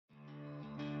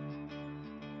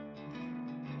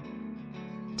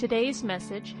Today's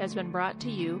message has been brought to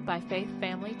you by Faith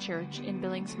Family Church in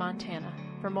Billings, Montana.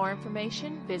 For more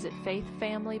information, visit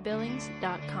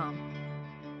faithfamilybillings.com.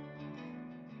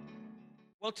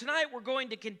 Well, tonight we're going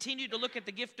to continue to look at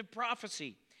the gift of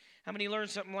prophecy. How many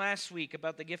learned something last week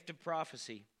about the gift of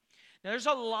prophecy? Now, there's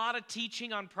a lot of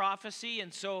teaching on prophecy,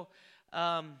 and so,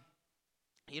 I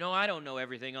don't know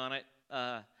everything on it.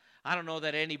 I don't know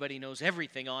that anybody knows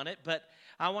everything on it, but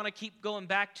I want to keep going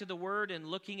back to the Word and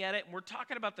looking at it. And we're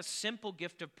talking about the simple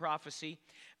gift of prophecy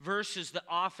versus the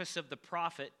office of the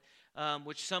prophet,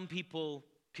 which some people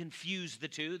confuse the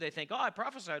two. They think, I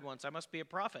prophesied once, I must be a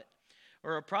prophet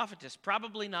or a prophetess.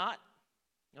 Probably not,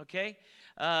 okay?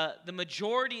 The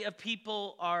majority of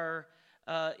people are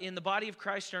in the body of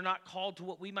Christ are not called to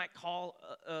what we might call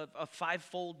a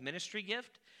fivefold ministry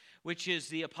gift, which is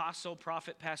the apostle,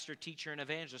 prophet, pastor, teacher, and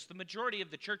evangelist. The majority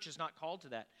of the church is not called to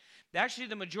that. Actually,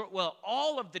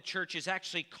 all of the church is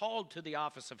actually called to the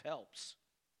office of helps.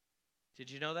 Did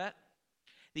you know that?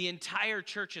 The entire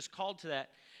church is called to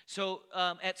that. So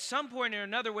at some point or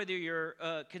another, whether you're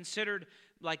considered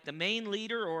like the main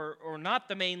leader or not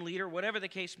the main leader, whatever the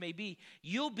case may be,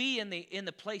 you'll be in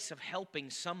the place of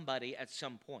helping somebody at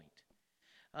some point.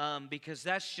 Because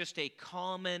that's just a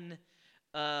common...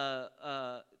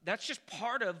 that's just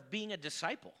part of being a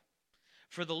disciple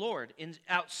for the Lord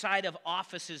outside of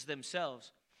offices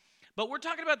themselves. But we're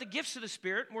talking about the gifts of the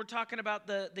Spirit, and we're talking about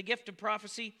the gift of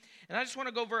prophecy. And I just want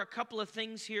to go over a couple of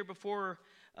things here before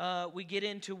we get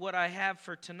into what I have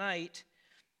for tonight.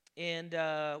 And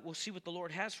we'll see what the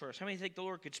Lord has for us. How many think the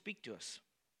Lord could speak to us?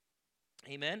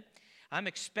 Amen. I'm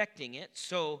expecting it.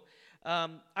 So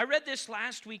I read this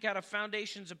last week out of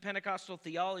Foundations of Pentecostal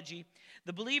Theology.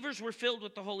 The believers were filled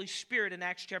with the Holy Spirit in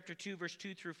Acts chapter 2, verse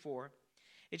 2 through 4.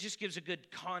 It just gives a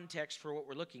good context for what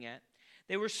we're looking at.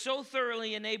 They were so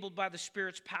thoroughly enabled by the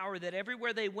Spirit's power that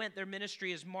everywhere they went, their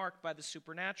ministry is marked by the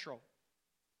supernatural.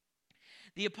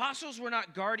 The apostles were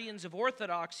not guardians of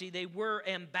orthodoxy. They were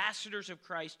ambassadors of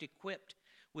Christ equipped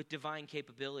with divine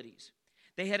capabilities.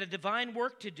 They had a divine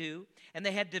work to do, and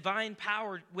they had divine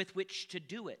power with which to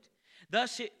do it.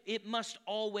 Thus, it must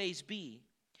always be.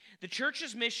 The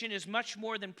church's mission is much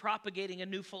more than propagating a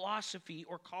new philosophy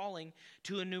or calling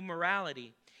to a new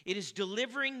morality. It is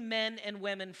delivering men and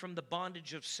women from the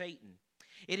bondage of Satan.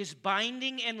 It is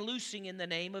binding and loosing in the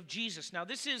name of Jesus. Now,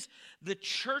 this is the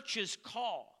church's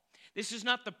call. This is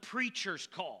not the preacher's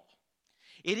call.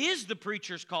 It is the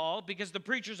preacher's call because the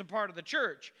preacher's a part of the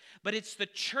church, but it's the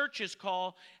church's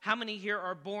call. How many here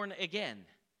are born again?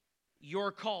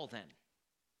 Your call then.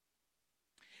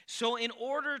 So in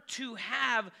order to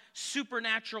have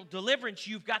supernatural deliverance,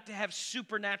 you've got to have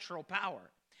supernatural power.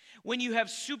 When you have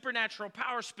supernatural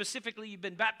power, specifically you've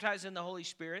been baptized in the Holy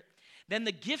Spirit, then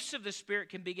the gifts of the Spirit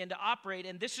can begin to operate,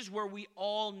 and this is where we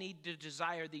all need to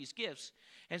desire these gifts.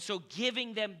 And so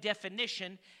giving them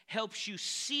definition helps you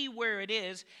see where it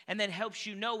is, and then helps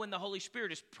you know when the Holy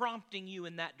Spirit is prompting you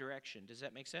in that direction. Does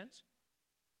that make sense?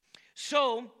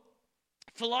 So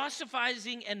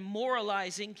philosophizing and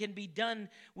moralizing can be done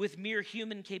with mere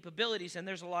human capabilities, and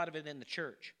there's a lot of it in the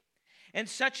church. And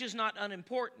such is not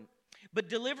unimportant. But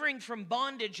delivering from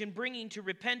bondage and bringing to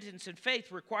repentance and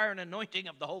faith require an anointing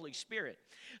of the Holy Spirit.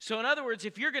 So in other words,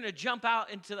 if you're going to jump out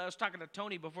into I was talking to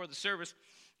Tony before the service,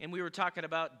 and we were talking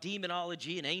about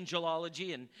demonology and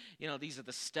angelology, and, these are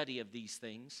the study of these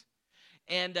things.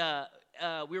 And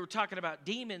we were talking about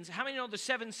demons. How many know the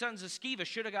 7 sons of Sceva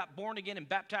should have got born again and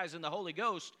baptized in the Holy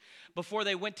Ghost before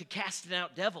they went to casting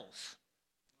out devils?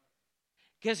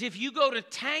 Because if you go to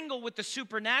tangle with the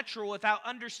supernatural without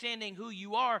understanding who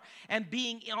you are and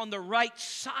being on the right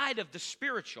side of the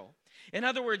spiritual, in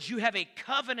other words, you have a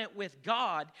covenant with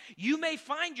God, you may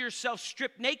find yourself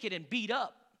stripped naked and beat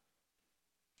up.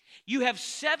 You have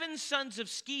 7 sons of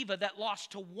Sceva that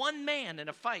lost to one man in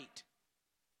a fight.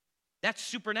 That's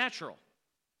supernatural.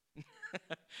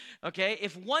 Okay?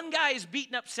 If one guy is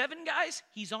beating up 7 guys,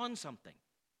 he's on something.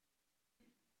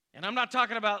 And I'm not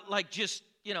talking about like just,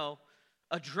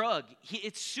 a drug.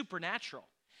 It's supernatural.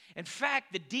 In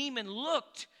fact, the demon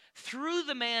looked through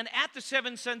the man at the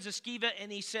 7 sons of Sceva,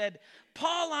 and he said,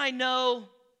 Paul I know,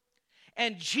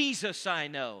 and Jesus I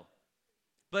know,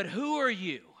 but who are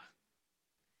you?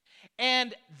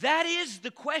 And that is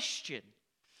the question.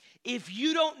 If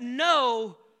you don't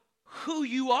know who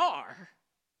you are,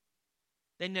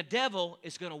 then the devil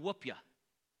is going to whoop you.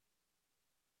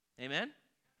 Amen?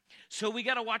 So we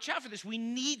got to watch out for this. We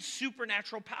need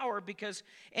supernatural power because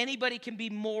anybody can be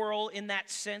moral in that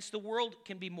sense. The world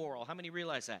can be moral. How many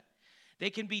realize that? They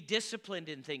can be disciplined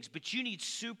in things, but you need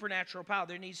supernatural power.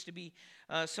 There needs to be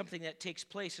something that takes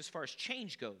place as far as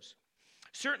change goes.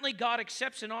 Certainly, God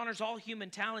accepts and honors all human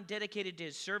talent dedicated to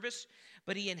his service,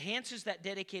 but he enhances that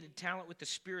dedicated talent with the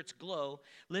Spirit's glow,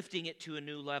 lifting it to a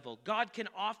new level. God can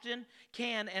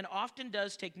and often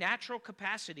does take natural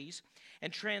capacities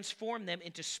and transform them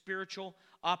into spiritual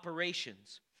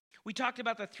operations. We talked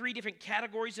about the 3 different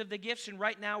categories of the gifts, and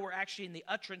right now we're actually in the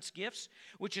utterance gifts,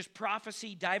 which is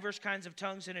prophecy, diverse kinds of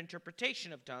tongues, and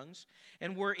interpretation of tongues,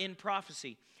 and we're in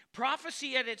prophecy.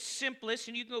 Prophecy at its simplest,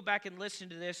 and you can go back and listen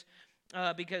to this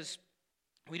because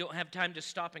we don't have time to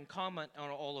stop and comment on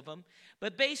all of them,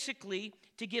 but basically,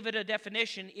 to give it a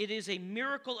definition, it is a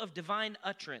miracle of divine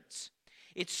utterance.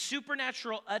 It's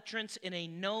supernatural utterance in a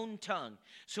known tongue.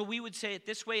 So we would say it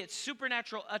this way, it's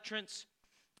supernatural utterance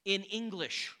in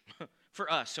English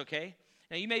for us, okay?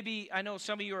 Now you may be, I know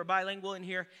some of you are bilingual in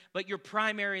here, but your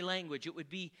primary language, it would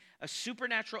be a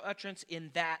supernatural utterance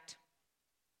in that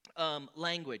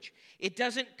language. It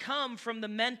doesn't come from the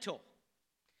mental.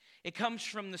 It comes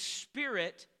from the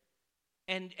Spirit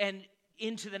and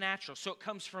into the natural. So it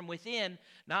comes from within,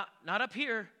 not up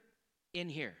here, in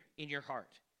here, in your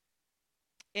heart.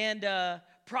 And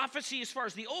prophecy, as far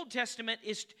as the Old Testament,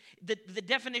 is the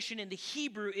definition in the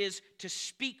Hebrew is to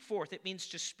speak forth. It means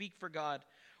to speak for God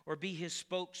or be his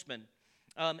spokesman.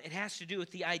 It has to do with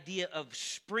the idea of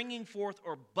springing forth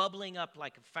or bubbling up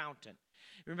like a fountain.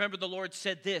 Remember, the Lord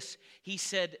said this. He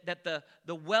said that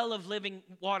the well of living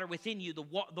water within you,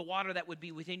 the water that would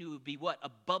be within you would be what? A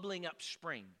bubbling up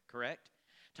spring, correct?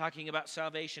 Talking about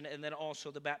salvation and then also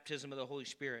the baptism of the Holy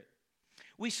Spirit.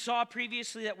 We saw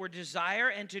previously that we're desire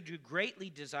and to do greatly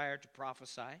desire to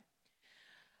prophesy.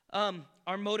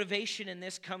 Our motivation in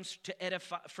this comes to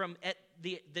edify from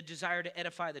the desire to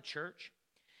edify the church.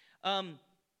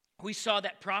 We saw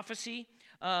that prophecy,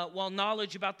 while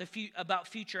knowledge about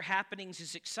future happenings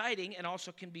is exciting and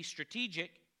also can be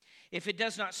strategic, if it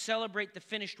does not celebrate the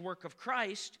finished work of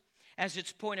Christ as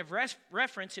its point of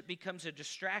reference, it becomes a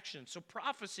distraction. So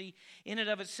prophecy in and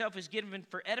of itself is given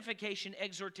for edification,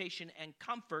 exhortation, and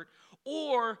comfort,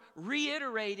 or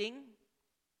reiterating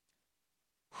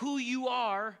who you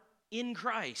are in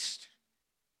Christ,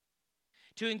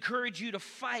 to encourage you to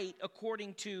fight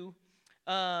according to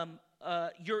the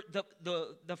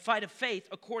fight of faith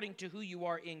according to who you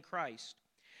are in Christ.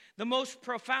 The most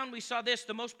profound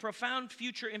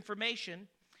future information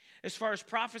as far as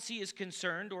prophecy is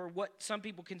concerned, or what some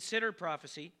people consider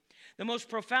prophecy, the most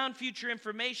profound future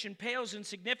information pales in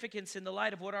significance in the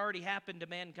light of what already happened to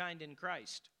mankind in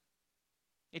Christ.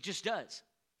 It just does.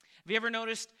 Have you ever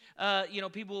noticed,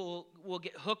 people will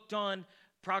get hooked on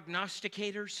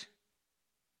prognosticators?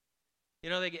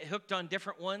 They get hooked on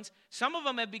different ones. Some of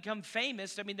them have become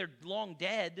famous. I mean, they're long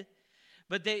dead,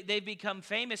 but they've become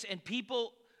famous, and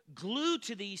people glue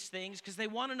to these things because they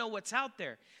want to know what's out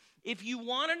there. If you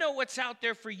want to know what's out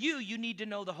there for you, you need to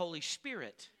know the Holy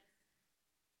Spirit.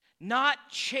 Not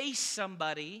chase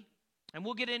somebody, and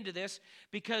we'll get into this,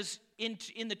 because in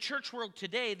the church world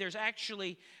today, there's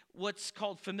actually what's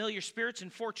called familiar spirits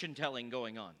and fortune-telling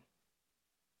going on.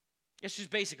 It's just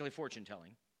basically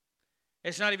fortune-telling.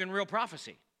 It's not even real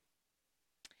prophecy.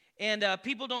 And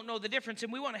people don't know the difference,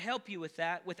 and we want to help you with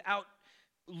that without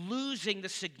losing the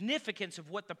significance of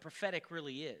what the prophetic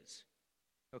really is.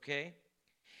 Okay?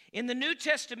 In the New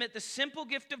Testament, the simple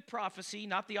gift of prophecy,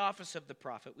 not the office of the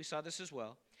prophet, we saw this as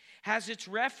well, has its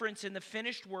reference in the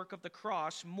finished work of the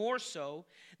cross more so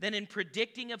than in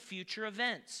predicting of future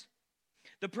events.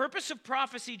 The purpose of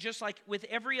prophecy, just like with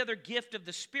every other gift of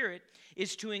the Spirit,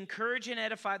 is to encourage and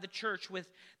edify the church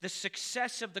with the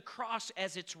success of the cross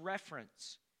as its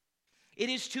reference. It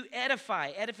is to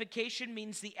edify. Edification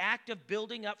means the act of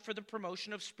building up for the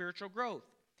promotion of spiritual growth.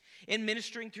 In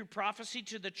ministering through prophecy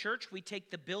to the church, we take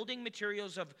the building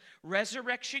materials of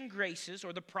resurrection graces,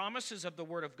 or the promises of the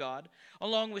Word of God,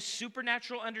 along with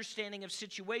supernatural understanding of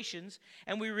situations,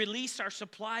 and we release our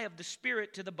supply of the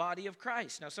Spirit to the body of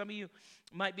Christ. Now, some of you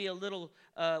might be a little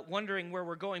wondering where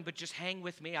we're going, but just hang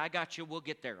with me. I got you. We'll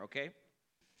get there, okay?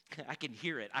 I can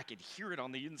hear it. I can hear it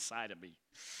on the inside of me.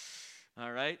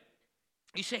 All right?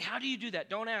 You say, how do you do that?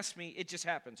 Don't ask me. It just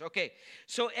happens. Okay,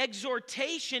 so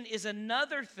exhortation is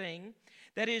another thing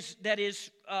that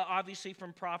is obviously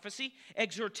from prophecy.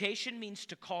 Exhortation means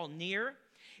to call near.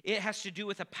 It has to do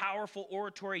with a powerful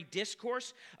oratory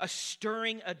discourse, a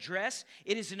stirring address.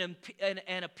 It is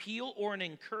an appeal or an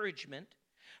encouragement.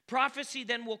 Prophecy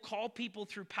then will call people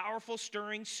through powerful,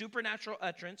 stirring, supernatural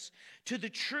utterance to the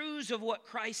truths of what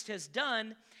Christ has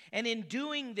done, and in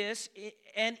doing this,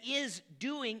 and is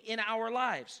doing in our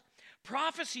lives.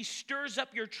 Prophecy stirs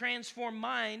up your transformed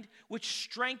mind, which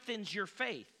strengthens your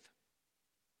faith.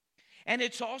 And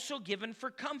it's also given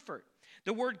for comfort.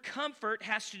 The word comfort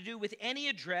has to do with any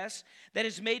address that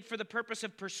is made for the purpose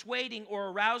of persuading or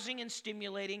arousing and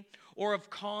stimulating, or of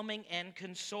calming and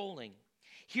consoling.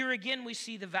 Here again, we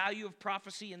see the value of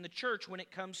prophecy in the church when it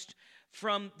comes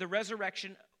from the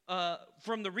resurrection,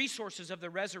 from the resources of the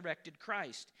resurrected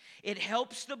Christ. It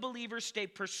helps the believers stay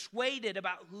persuaded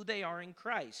about who they are in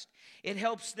Christ. It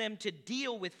helps them to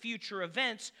deal with future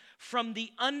events from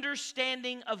the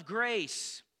understanding of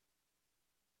grace.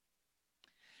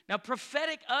 Now,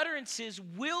 prophetic utterances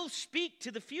will speak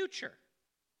to the future.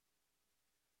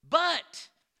 But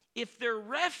if their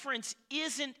reference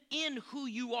isn't in who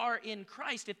you are in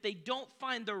Christ, if they don't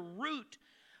find the root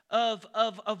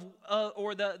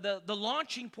or the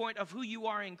launching point of who you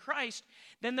are in Christ,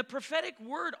 then the prophetic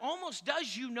word almost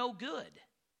does you no good.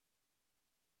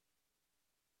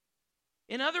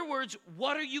 In other words,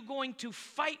 what are you going to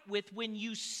fight with when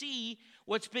you see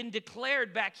what's been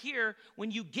declared back here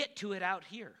when you get to it out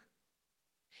here?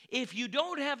 If you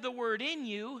don't have the word in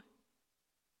you,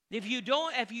 if you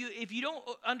don't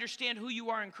understand who you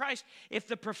are in Christ, if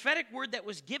the prophetic word that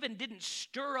was given didn't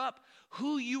stir up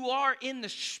who you are in the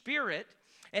Spirit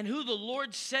and who the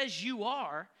Lord says you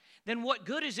are, then what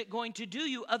good is it going to do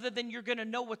you other than you're going to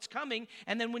know what's coming,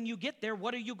 and then when you get there,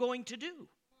 what are you going to do?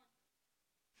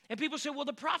 And people say, well,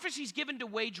 the prophecy's given to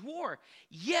wage war.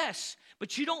 Yes,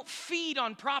 but you don't feed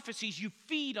on prophecies, you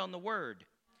feed on the word.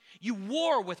 You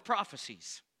war with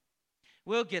prophecies.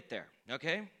 We'll get there,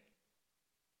 okay?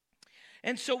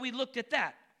 And so we looked at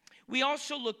that. We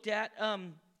also looked at, I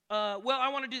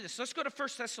want to do this. Let's go to 1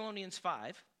 Thessalonians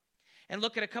 5 and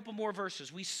look at a couple more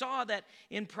verses. We saw that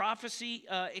in prophecy,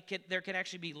 there can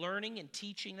actually be learning and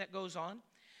teaching that goes on,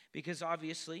 because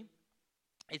obviously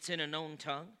it's in a known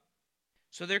tongue.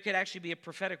 So there could actually be a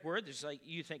prophetic word. There's like,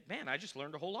 you think, man, I just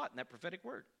learned a whole lot in that prophetic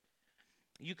word.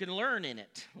 You can learn in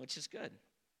it, which is good.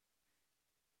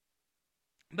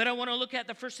 But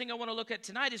the first thing I want to look at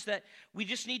tonight is that we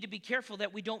just need to be careful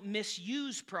that we don't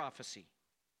misuse prophecy.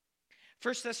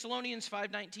 1 Thessalonians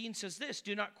 5:19 says this,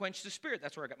 do not quench the spirit.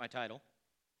 That's where I got my title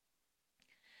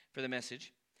for the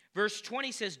message. Verse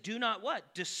 20 says, do not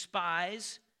what?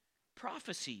 Despise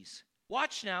prophecies.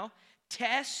 Watch now.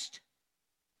 Test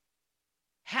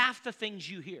half the things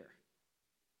you hear.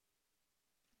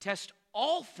 Test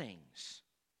all things.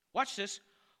 Watch this.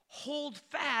 Hold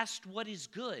fast what is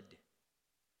good.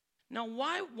 Now,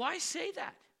 why say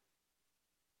that?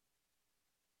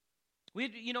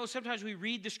 Sometimes we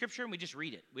read the scripture and we just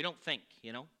read it. We don't think,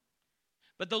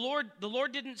 But the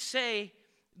Lord didn't say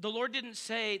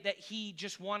that he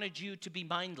just wanted you to be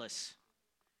mindless.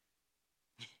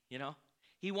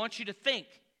 He wants you to think.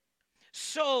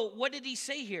 So, what did he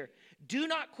say here? Do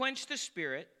not quench the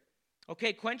spirit.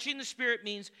 Okay, quenching the spirit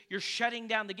means you're shutting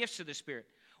down the gifts of the Spirit.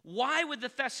 Why would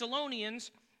the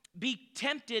Thessalonians be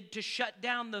tempted to shut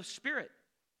down the Spirit?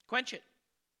 Quench it.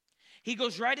 He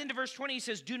goes right into verse 20. He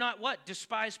says, do not what?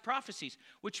 Despise prophecies.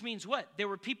 Which means what? There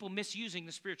were people misusing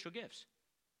the spiritual gifts.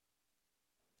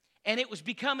 And it was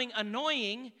becoming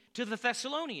annoying to the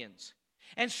Thessalonians.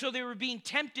 And so they were being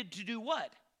tempted to do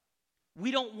what?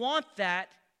 We don't want that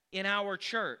in our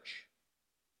church.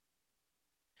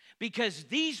 Because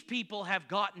these people have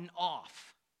gotten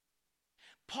off.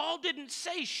 Paul didn't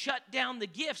say shut down the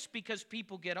gifts because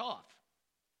people get off.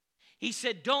 He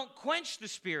said don't quench the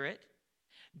Spirit.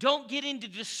 Don't get into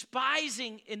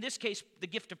despising, in this case, the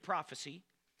gift of prophecy.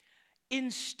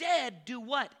 Instead, do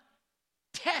what?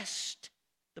 Test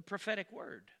the prophetic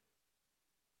word.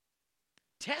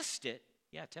 Test it.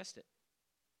 Yeah, test it.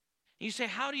 And you say,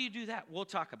 how do you do that? We'll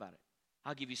talk about it.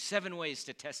 I'll give you 7 ways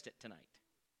to test it tonight.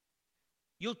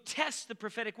 You'll test the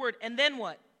prophetic word. And then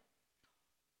what?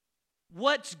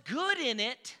 What's good in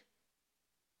it?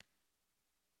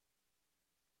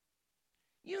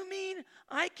 You mean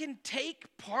I can take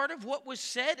part of what was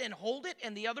said and hold it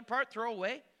and the other part throw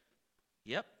away?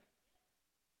 Yep.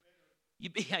 You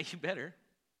better.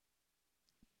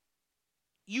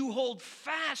 You hold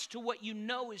fast to what you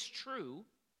know is true.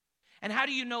 And how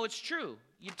do you know it's true?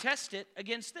 You test it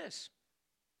against this.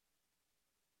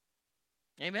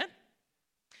 Amen?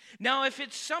 Now, if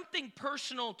it's something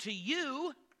personal to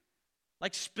you,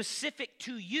 like specific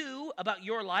to you about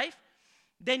your life,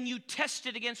 then you test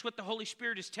it against what the Holy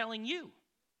Spirit is telling you.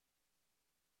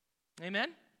 Amen?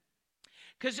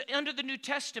 Because under the New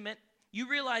Testament, you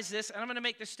realize this, and I'm going to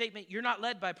make this statement, you're not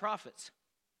led by prophets.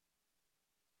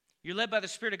 You're led by the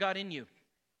Spirit of God in you.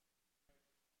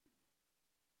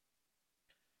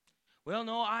 Well,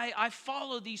 no, I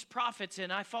follow these prophets,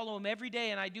 and I follow them every day,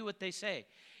 and I do what they say.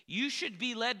 You should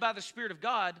be led by the Spirit of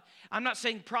God. I'm not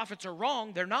saying prophets are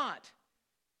wrong. They're not.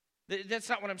 That's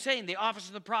not what I'm saying. The office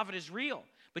of the prophet is real.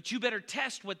 But you better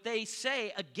test what they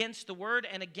say against the word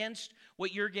and against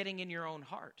what you're getting in your own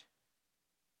heart.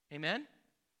 Amen?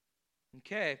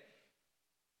 Okay.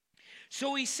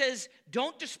 So he says,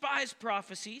 don't despise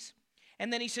prophecies.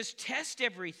 And then he says, test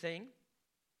everything.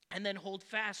 And then hold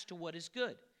fast to what is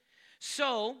good.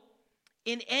 So,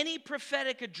 in any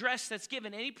prophetic address that's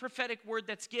given, any prophetic word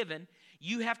that's given,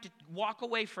 you have to walk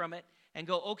away from it and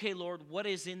go, okay, Lord, what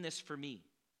is in this for me?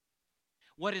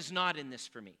 What is not in this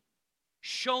for me?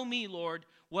 Show me, Lord,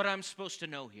 what I'm supposed to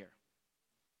know here.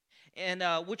 And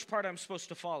which part I'm supposed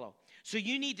to follow. So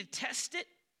you need to test it,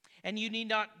 and you need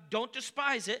not, don't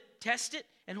despise it, test it,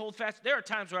 and hold fast. There are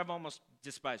times where I've almost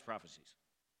despised prophecies.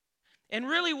 And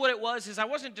really what it was is I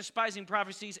wasn't despising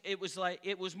prophecies. It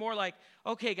was more like,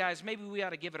 okay, guys, maybe we ought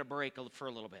to give it a break for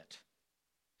a little bit.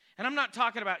 And I'm not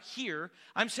talking about here.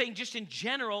 I'm saying just in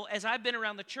general, as I've been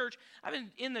around the church, I've been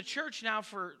in the church now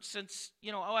since,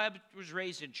 I was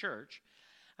raised in church.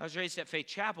 I was raised at Faith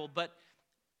Chapel. But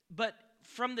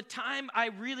from the time I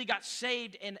really got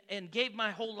saved and gave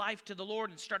my whole life to the Lord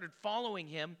and started following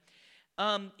him,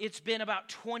 it's been about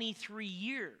 23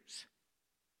 years.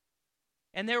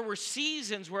 And there were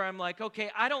seasons where I'm like,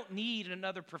 okay, I don't need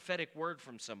another prophetic word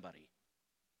from somebody.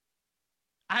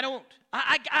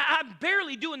 I'm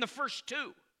barely doing the first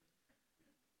two.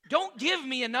 Don't give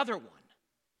me another one.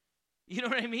 You know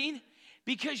what I mean?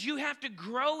 Because you have to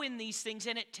grow in these things,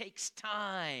 and it takes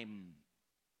time.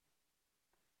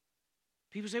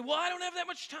 People say, well, I don't have that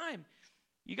much time.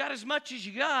 You got as much as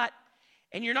you got,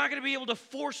 and you're not going to be able to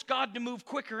force God to move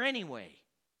quicker anyway.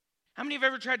 How many have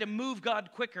ever tried to move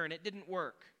God quicker and it didn't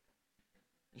work?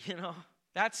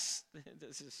 This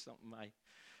is something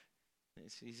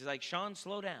he's like, Sean,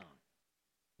 slow down.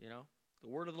 The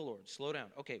word of the Lord, slow down.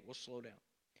 Okay, we'll slow down.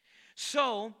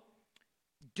 So,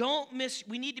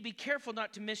 we need to be careful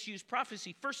not to misuse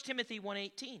prophecy. 1 Timothy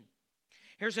 1:18.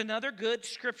 Here's another good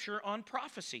scripture on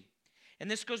prophecy.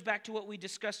 And this goes back to what we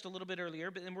discussed a little bit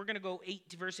earlier, but then we're going to go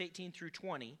verse 18 through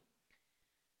 20.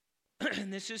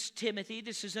 And this is Timothy.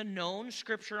 This is a known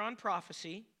scripture on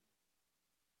prophecy.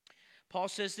 Paul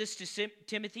says this to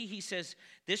Timothy. He says,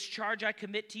 this charge I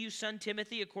commit to you, son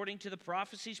Timothy, according to the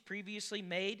prophecies previously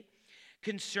made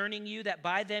concerning you, that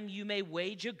by them you may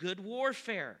wage a good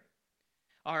warfare.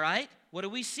 All right? What do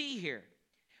we see here?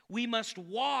 We must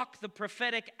walk the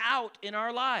prophetic out in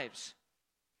our lives.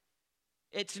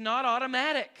 It's not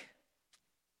automatic.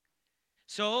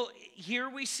 So here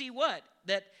we see what?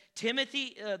 That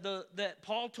Timothy, that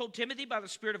Paul told Timothy by the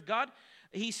Spirit of God,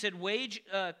 he said,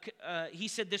 he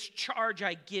said, this charge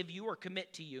I give you or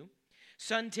commit to you,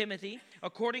 son Timothy,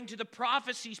 according to the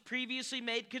prophecies previously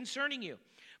made concerning you.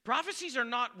 Prophecies are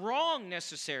not wrong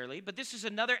necessarily, but this is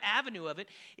another avenue of it.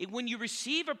 When you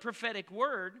receive a prophetic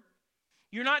word,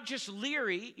 you're not just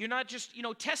leery, you're not just,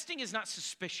 testing is not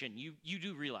suspicion. You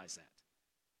do realize that.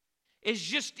 It's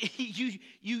just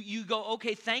you go,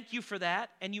 okay, thank you for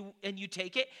that, and you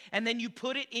take it, and then you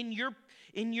put it in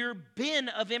your bin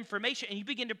of information, and you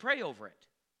begin to pray over it.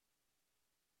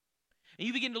 And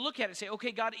you begin to look at it and say,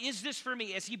 okay, God, is this for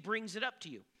me, as he brings it up to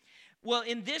you? Well,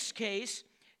 in this case,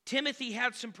 Timothy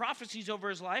had some prophecies over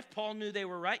his life. Paul knew they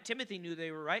were right. Timothy knew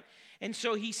they were right. And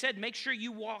so he said, make sure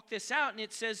you walk this out. And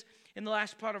it says in the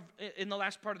last part of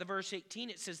the verse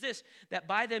 18, it says this, that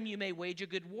by them you may wage a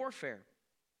good warfare.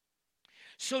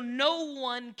 So no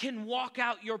one can walk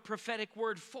out your prophetic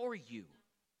word for you.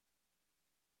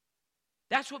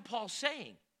 That's what Paul's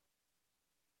saying.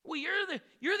 Well,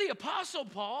 you're the apostle,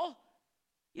 Paul.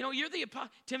 You're the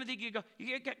apostle. Timothy, you go,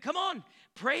 come on,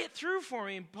 pray it through for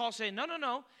me. And Paul saying,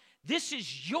 no. This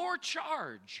is your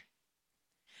charge.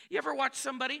 You ever watch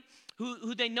somebody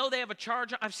who they know they have a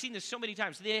charge? I've seen this so many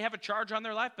times. They have a charge on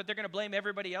their life, but they're going to blame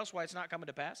everybody else why it's not coming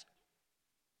to pass.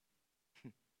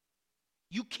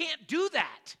 You can't do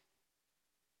that.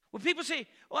 When people say,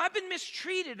 well, I've been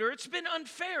mistreated, or it's been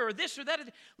unfair, or this or that.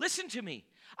 Listen to me.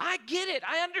 I get it.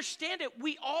 I understand it.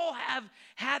 We all have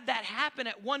had that happen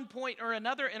at one point or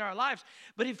another in our lives.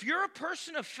 But if you're a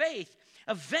person of faith,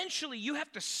 eventually you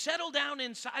have to settle down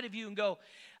inside of you and go,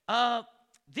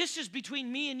 this is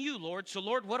between me and you, Lord. So,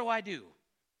 Lord, what do I do?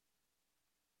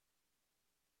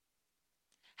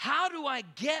 How do I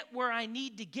get where I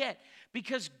need to get?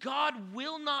 Because God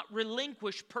will not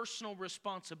relinquish personal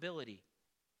responsibility.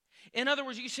 In other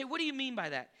words, you say, what do you mean by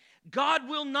that? God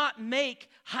will not make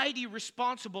Heidi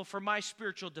responsible for my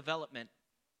spiritual development.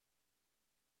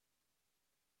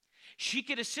 She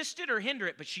could assist it or hinder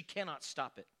it, but she cannot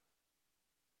stop it.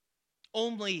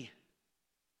 Only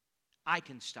I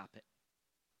can stop it.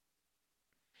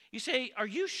 You say, are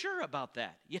you sure about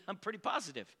that? Yeah, I'm pretty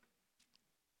positive.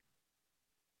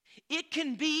 It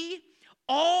can be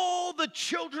all the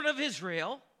children of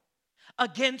Israel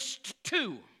against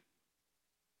 2.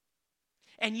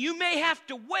 And you may have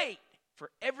to wait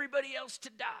for everybody else to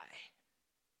die.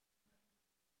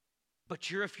 But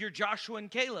if you're Joshua and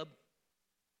Caleb,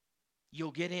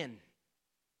 you'll get in.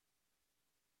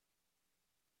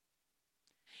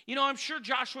 You know, I'm sure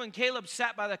Joshua and Caleb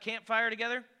sat by the campfire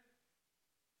together,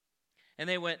 and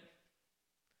they went,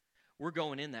 we're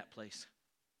going in that place.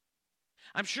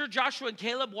 I'm sure Joshua and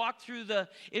Caleb walked through the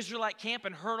Israelite camp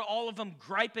and heard all of them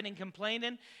griping and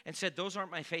complaining and said, those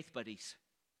aren't my faith buddies.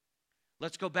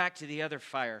 Let's go back to the other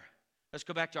fire. Let's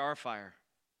go back to our fire.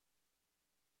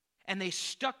 And they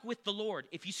stuck with the Lord.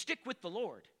 If you stick with the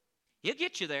Lord, He'll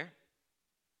get you there.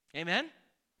 Amen?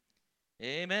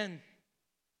 Amen.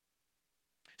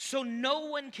 So no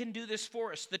one can do this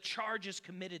for us. The charge is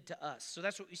committed to us. So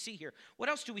that's what we see here. What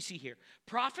else do we see here?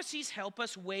 Prophecies help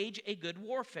us wage a good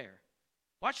warfare.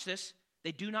 Watch this.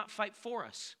 They do not fight for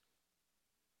us.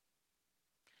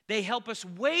 They help us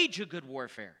wage a good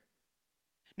warfare.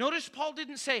 Notice Paul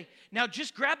didn't say, now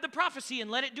just grab the prophecy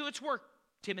and let it do its work,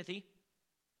 Timothy.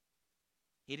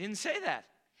 He didn't say that.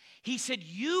 He said,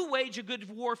 you wage a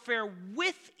good warfare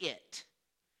with it.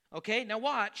 Okay, now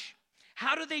watch.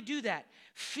 How do they do that?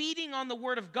 Feeding on the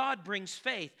word of God brings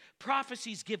faith.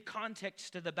 Prophecies give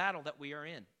context to the battle that we are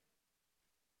in.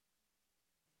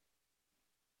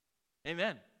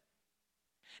 Amen.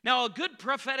 Now, a good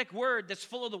prophetic word that's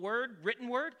full of the word, written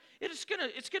word, it's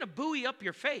gonna buoy up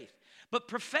your faith. But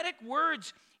prophetic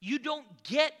words, you don't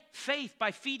get faith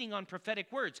by feeding on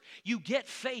prophetic words. You get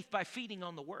faith by feeding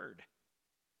on the word,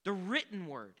 the written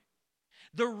word.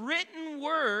 The written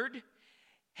word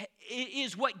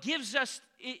is what gives us,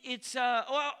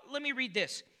 let me read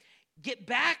this.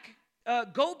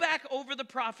 Go back over the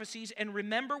prophecies and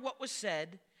remember what was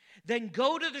said. Then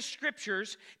go to the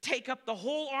scriptures, take up the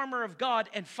whole armor of God,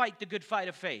 and fight the good fight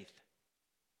of faith.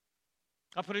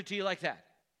 I'll put it to you like that.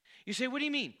 You say, what do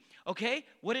you mean? Okay,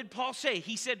 what did Paul say?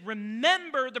 He said,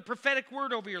 remember the prophetic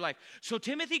word over your life. So,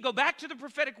 Timothy, go back to the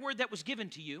prophetic word that was given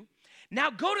to you. Now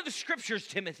go to the scriptures,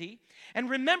 Timothy, and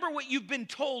remember what you've been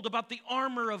told about the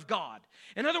armor of God.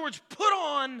 In other words, put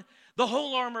on the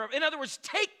whole armor. In other words,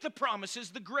 take the promises,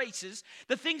 the graces,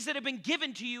 the things that have been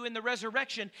given to you in the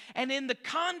resurrection, and in the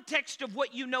context of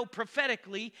what you know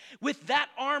prophetically, with that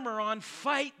armor on,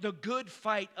 fight the good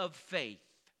fight of faith.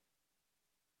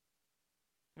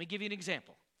 Let me give you an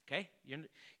example, okay?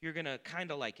 You're going to kind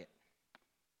of like it.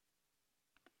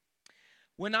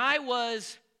 When I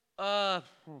was,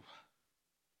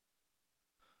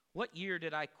 what year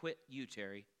did I quit you,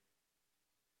 Terry?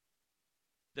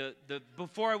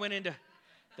 Before I went into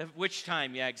which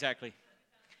time? Yeah, exactly.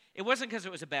 It wasn't because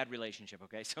it was a bad relationship,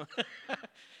 okay? So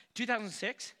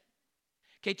 2006?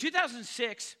 Okay,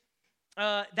 2006,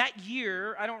 that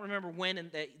year, I don't remember when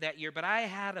in that year, but I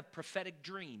had a prophetic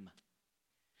dream.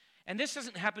 And this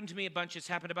doesn't happen to me a bunch. It's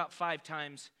happened about 5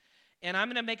 times. And I'm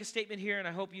going to make a statement here, and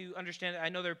I hope you understand it. I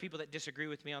know there are people that disagree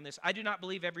with me on this. I do not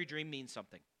believe every dream means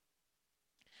something.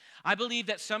 I believe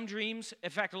that some dreams,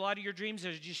 in fact, a lot of your dreams,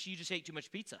 are just you just ate too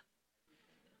much pizza.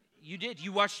 You did.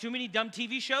 You watched too many dumb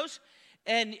TV shows,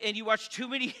 and you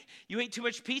ate too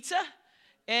much pizza.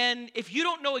 And if you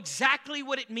don't know exactly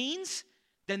what it means,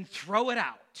 then throw it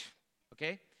out.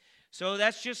 Okay? So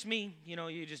that's just me. You know,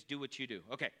 you just do what you do.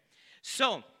 Okay.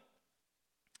 So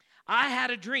I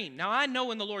had a dream. Now, I know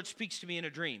when the Lord speaks to me in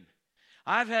a dream.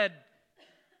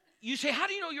 You say, how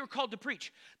do you know you're called to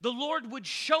preach? The Lord would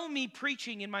show me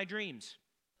preaching in my dreams.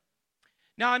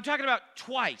 Now, I'm talking about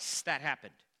twice that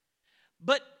happened.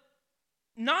 But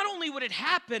not only would it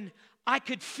happen, I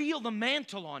could feel the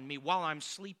mantle on me while I'm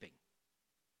sleeping.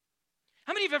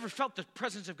 How many of you have ever felt the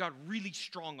presence of God really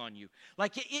strong on you?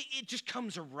 Like it just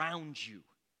comes around you.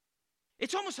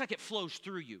 It's almost like it flows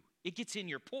through you. It gets in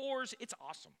your pores. It's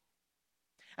awesome.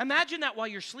 Imagine that while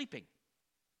you're sleeping.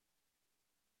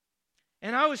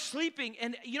 And I was sleeping,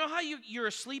 and you know how you're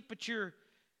asleep, but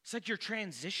it's like you're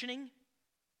transitioning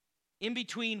in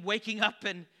between waking up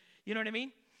and, you know what I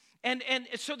mean? And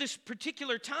so this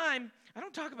particular time, I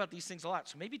don't talk about these things a lot,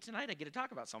 so maybe tonight I get to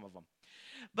talk about some of them.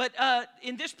 But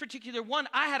in this particular one,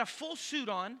 I had a full suit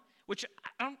on, which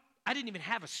I didn't even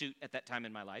have a suit at that time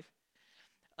in my life.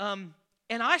 And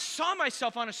I saw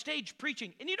myself on a stage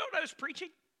preaching. And you know what I was preaching?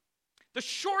 The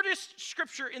shortest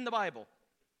scripture in the Bible.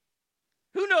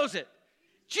 Who knows it?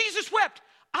 Jesus wept.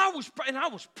 I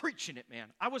was preaching it, man.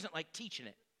 I wasn't like teaching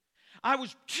it.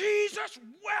 Jesus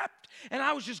wept. And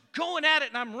I was just going at it,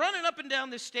 and I'm running up and down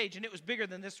this stage, and it was bigger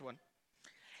than this one.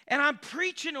 And I'm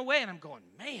preaching away, and I'm going,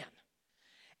 man.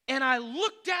 And I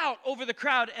looked out over the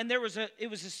crowd, and it was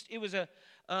a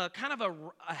kind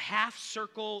of a half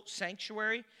circle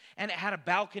sanctuary, and it had a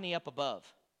balcony up above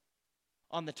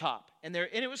on the top. And there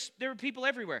were people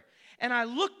everywhere. And I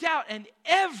looked out, and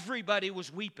everybody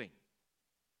was weeping.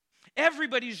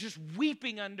 Everybody was just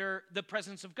weeping under the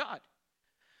presence of God.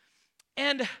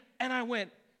 And I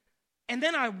went, and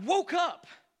then I woke up,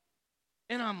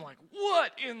 and I'm like,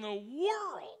 what in the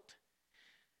world?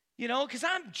 You know, because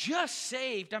I'm just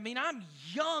saved. I mean, I'm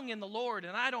young in the Lord,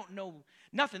 and I don't know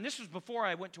nothing. This was before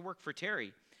I went to work for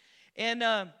Terry. And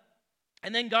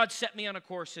then God set me on a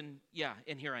course, and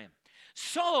here I am.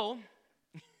 So,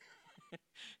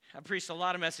 I've preached a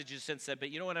lot of messages since then, but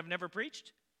you know what I've never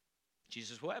preached?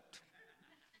 Jesus wept.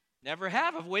 Never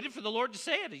have. I've waited for the Lord to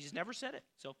say it. He's never said it.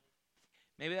 So,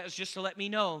 maybe that was just to let me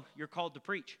know you're called to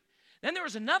preach. Then there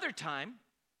was another time,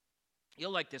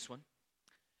 you'll like this one.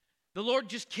 The Lord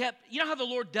just kept, you know how the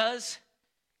Lord does?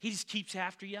 He just keeps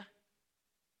after you.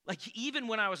 Like even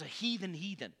when I was a heathen,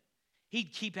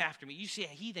 He'd keep after me. You say a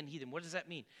heathen. What does that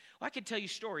mean? Well, I could tell you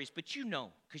stories, but you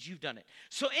know because you've done it.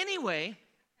 So anyway,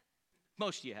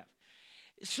 most of you have.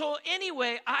 So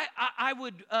anyway,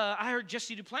 I heard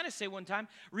Jesse Duplantis say one time,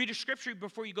 read a scripture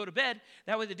before you go to bed.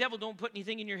 That way the devil don't put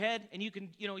anything in your head, and you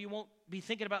won't be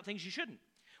thinking about things you shouldn't.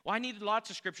 Well, I needed lots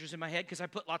of scriptures in my head because I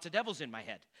put lots of devils in my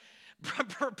head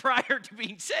prior to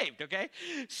being saved, okay?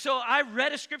 So I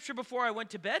read a scripture before I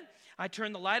went to bed. I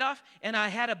turned the light off, and I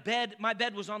had a bed. My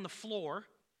bed was on the floor.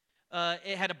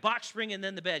 It had a box spring and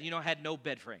then the bed. I had no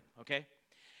bed frame, okay?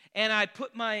 And I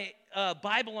put my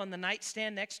Bible on the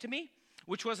nightstand next to me,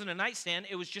 which wasn't a nightstand.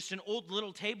 It was just an old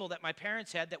little table that my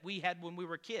parents had that we had when we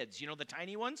were kids, the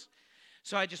tiny ones.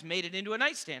 So I just made it into a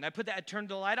nightstand. I turned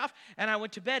the light off, and I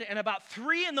went to bed. And about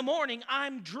 3 a.m,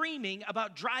 I'm dreaming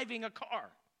about driving a car.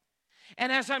 And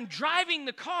as I'm driving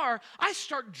the car, I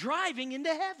start driving into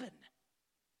heaven.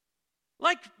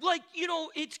 Like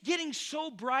it's getting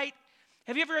so bright.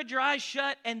 Have you ever had your eyes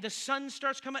shut and the sun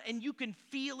starts coming and you can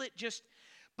feel it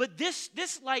but this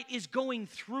light is going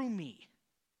through me.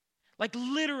 Like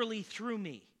literally through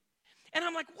me. And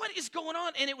I'm like, what is going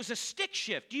on? And it was a stick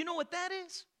shift. Do you know what that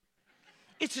is?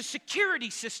 It's a security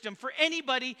system for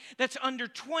anybody that's under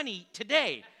 20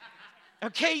 today.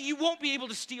 Okay, you won't be able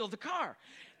to steal the car.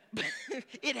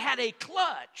 It had a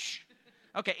clutch.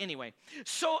 Okay, anyway.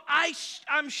 So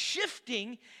I'm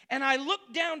shifting, and I look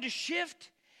down to shift,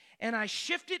 and I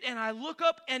shift it, and I look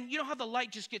up, and you know how the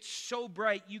light just gets so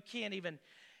bright you can't even,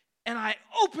 and I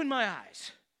open my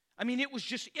eyes. I mean, it was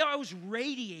just, I was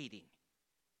radiating.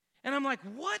 And I'm like,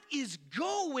 what is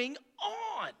going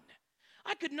on?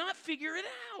 I could not figure it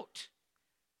out.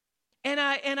 And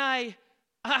I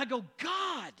go,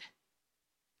 God,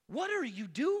 what are you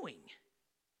doing?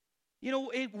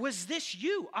 Was this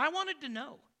you? I wanted to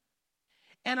know.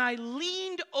 And I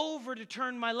leaned over to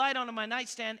turn my light on my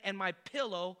nightstand, and my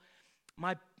pillow,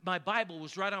 my Bible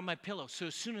was right on my pillow. So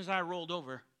as soon as I rolled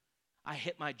over, I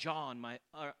hit my jaw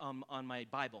on my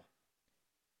Bible.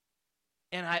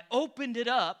 And I opened it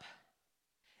up,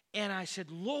 and I said,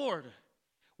 Lord,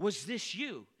 was this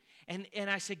you? And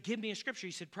I said, give me a scripture.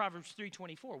 He said, Proverbs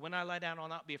 3:24. When I lie down, I'll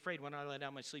not be afraid. When I lie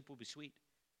down, my sleep will be sweet.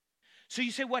 So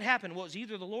you say, what happened? Well, it was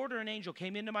either the Lord or an angel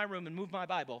came into my room and moved my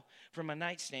Bible from my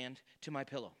nightstand to my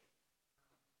pillow.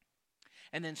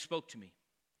 And then spoke to me.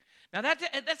 Now,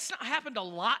 that's not happened a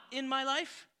lot in my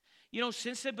life,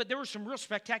 since then. But there were some real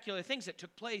spectacular things that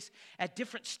took place at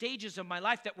different stages of my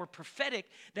life that were prophetic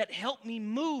that helped me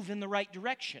move in the right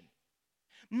direction.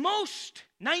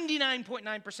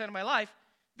 99.9% of my life,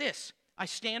 I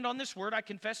stand on this word, I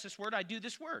confess this word, I do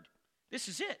this word. This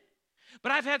is it.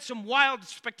 But I've had some wild,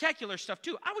 spectacular stuff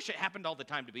too. I wish it happened all the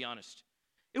time, to be honest.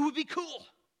 It would be cool.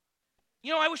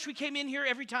 I wish we came in here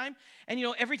every time and,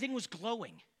 everything was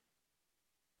glowing.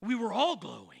 We were all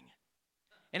glowing.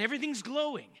 And everything's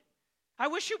glowing. I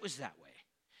wish it was that way.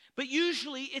 But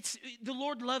usually, the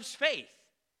Lord loves faith.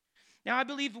 Now, I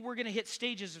believe we're going to hit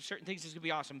stages of certain things. It's going to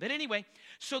be awesome. But anyway,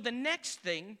 so the next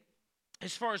thing,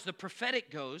 as far as the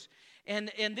prophetic goes, and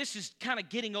this is kind of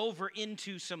getting over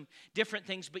into some different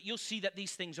things, but you'll see that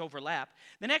these things overlap.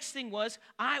 The next thing was,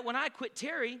 when I quit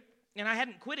Terry, and I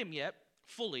hadn't quit him yet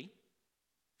fully,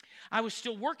 I was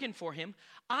still working for him,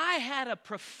 I had a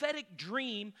prophetic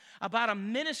dream about a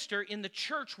minister in the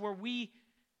church where we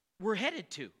were headed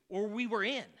to, or we were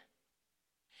in.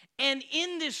 And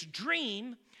in this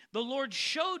dream, the Lord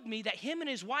showed me that him and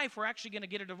his wife were actually going to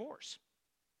get a divorce.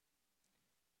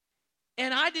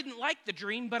 And I didn't like the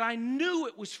dream, but I knew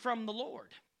it was from the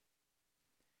Lord.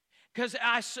 Because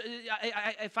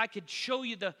if I could show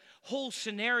you the whole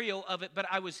scenario of it, but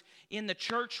I was in the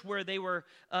church where they were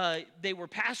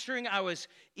pastoring. I was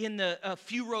in the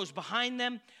few rows behind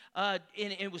them. And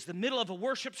it was the middle of a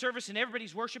worship service, and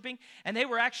everybody's worshiping. And they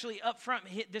were actually up front.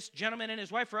 This gentleman and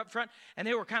his wife were up front, and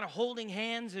they were kind of holding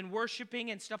hands and worshiping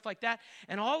and stuff like that.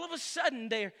 And all of a sudden,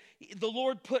 the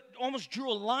Lord almost drew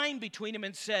a line between them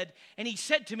and he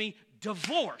said to me,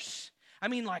 divorce. I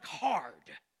mean, like hard.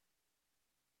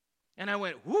 And I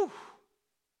went, whoo,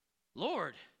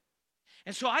 Lord.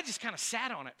 And so I just kind of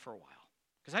sat on it for a while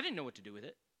because I didn't know what to do with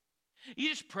it. You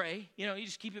just pray, you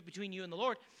just keep it between you and the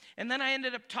Lord. And then I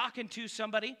ended up talking to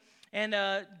somebody, and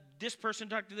this person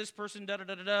talked to this person,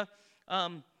 and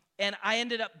I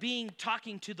ended up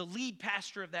talking to the lead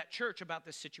pastor of that church about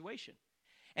this situation.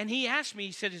 And he asked me,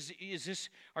 he said,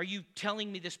 are you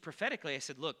telling me this prophetically? I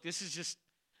said, look, this is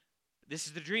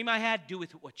the dream I had. Do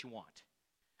with it what you want.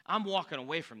 I'm walking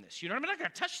away from this. I'm not going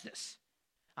to touch this.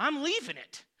 I'm leaving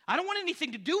it. I don't want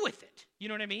anything to do with it. You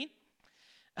know what I mean?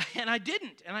 And I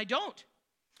didn't, and I don't.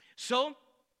 So,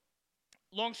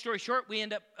 long story short, we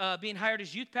end up being hired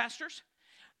as youth pastors.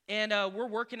 And we're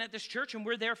working at this church, and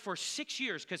we're there for 6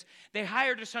 years because they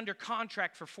hired us under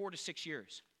contract for 4 to 6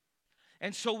 years.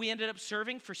 And so we ended up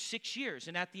serving for 6 years.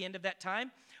 And at the end of that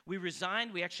time, we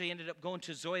resigned. We actually ended up going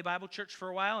to Zoe Bible Church for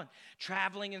a while and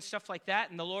traveling and stuff like that.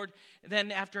 And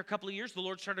then after a couple of years, the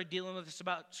Lord started dealing with us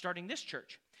about starting this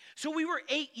church. So we were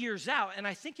 8 years out, and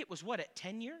I think it was, at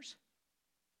 10 years?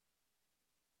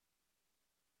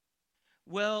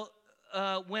 Well,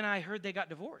 when I heard they got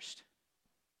divorced.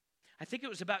 I think it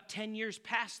was about 10 years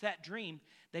past that dream,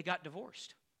 they got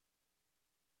divorced.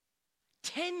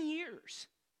 10 years.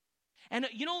 And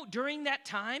during that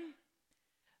time,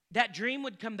 that dream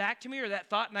would come back to me or that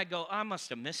thought, and I'd go, I must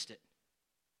have missed it.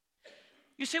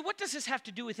 You say, what does this have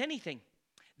to do with anything?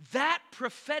 That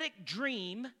prophetic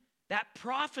dream, that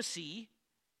prophecy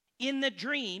in the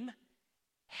dream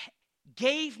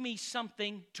gave me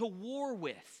something to war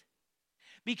with.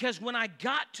 Because when I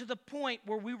got to the point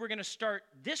where we were going to start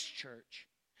this church,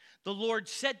 the Lord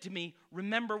said to me,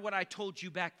 remember what I told you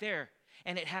back there.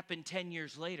 And it happened 10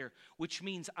 years later, which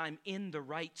means I'm in the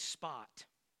right spot.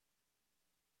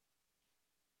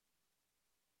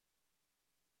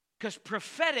 Because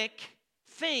prophetic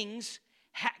things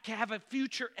can have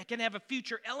a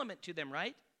future element to them,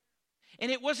 right?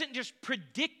 And it wasn't just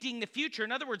predicting the future.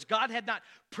 In other words, God had not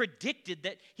predicted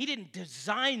that. He didn't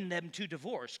design them to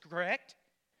divorce, correct?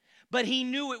 But he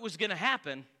knew it was going to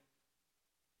happen.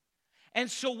 And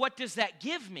so what does that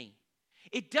give me?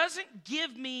 It doesn't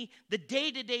give me the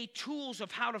day-to-day tools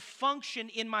of how to function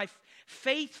in my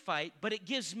faith fight, but it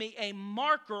gives me a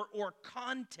marker or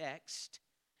context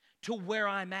to where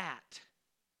I'm at.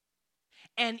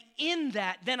 And in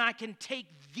that, then I can take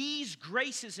these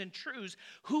graces and truths,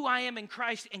 who I am in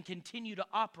Christ, and continue to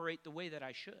operate the way that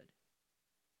I should.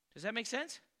 Does that make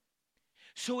sense?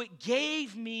 So it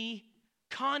gave me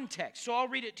context. So I'll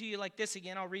read it to you like this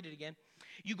again. I'll read it again.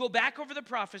 You go back over the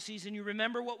prophecies and you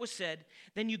remember what was said.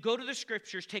 Then you go to the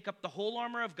scriptures, take up the whole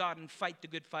armor of God, and fight the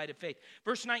good fight of faith.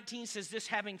 Verse 19 says, this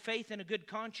having faith and a good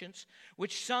conscience,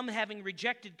 which some having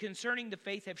rejected concerning the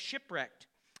faith have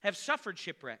suffered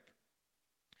shipwreck,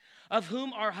 of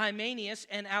whom are Hymenaeus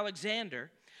and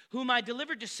Alexander, whom I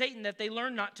delivered to Satan that they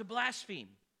learn not to blaspheme.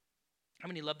 How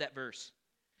many love that verse?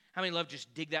 How many love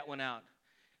just dig that one out?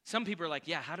 Some people are like,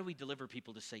 yeah, how do we deliver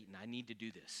people to Satan? I need to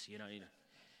do this,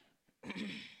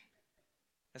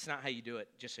 That's not how you do it,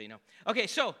 just so you know. Okay,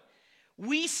 so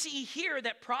we see here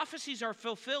that prophecies are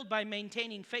fulfilled by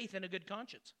maintaining faith and a good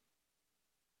conscience.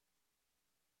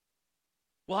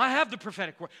 Well, I have the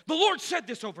prophetic word. The Lord said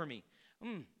this over me.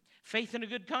 Faith and a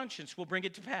good conscience will bring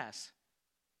it to pass.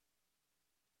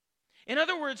 In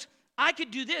other words, I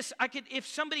could do this. If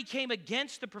somebody came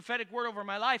against the prophetic word over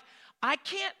my life, my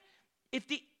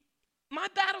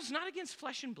battle's not against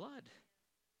flesh and blood.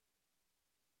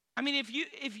 I mean,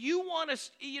 if you want to,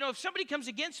 if somebody comes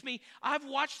against me, I've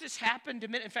watched this happen to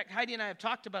men. In fact, Heidi and I have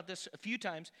talked about this a few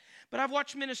times, but I've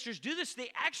watched ministers do this. They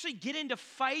actually get into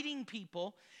fighting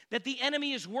people that the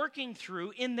enemy is working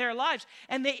through in their lives,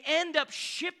 and they end up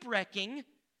shipwrecking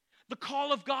the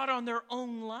call of God on their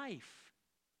own life.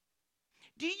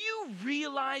 Do you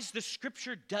realize the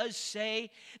scripture does say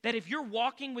that if you're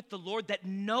walking with the Lord, that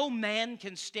no man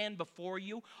can stand before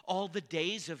you all the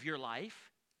days of your life?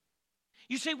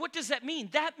 You say, what does that mean?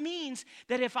 That means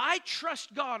that if I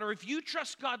trust God, or if you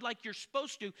trust God like you're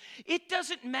supposed to, it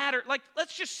doesn't matter. Like,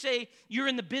 let's just say you're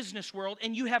in the business world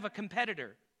and you have a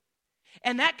competitor.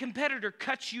 and that competitor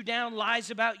cuts you down,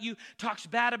 lies about you, talks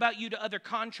bad about you to other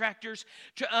contractors,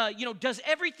 does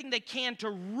everything they can to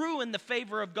ruin the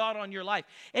favor of God on your life.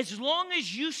 As long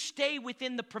as you stay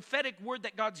within the prophetic word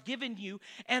that God's given you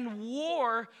and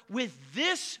war with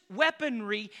this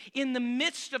weaponry in the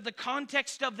midst of the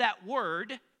context of that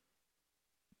word,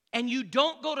 and you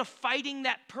don't go to fighting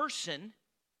that person,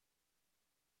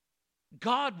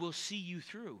 God will see you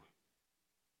through.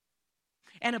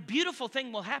 And a beautiful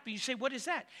thing will happen. You say, what is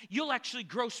that? You'll actually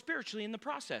grow spiritually in the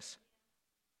process.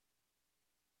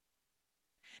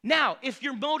 Now, if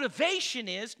your motivation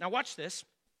is, now watch this.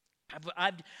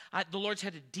 The Lord's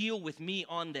had to deal with me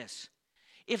on this.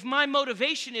 If my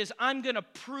motivation is, I'm going to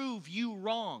prove you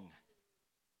wrong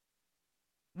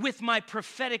with my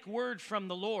prophetic word from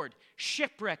the Lord,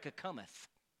 shipwreck cometh.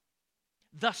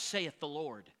 Thus saith the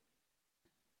Lord.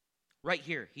 Right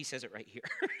here. He says it right here.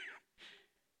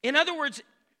 In other words,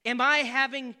 am I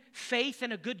having faith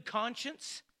and a good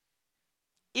conscience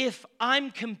if I'm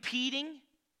competing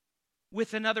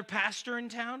with another pastor in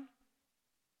town?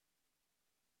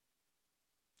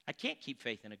 I can't keep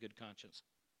faith and a good conscience.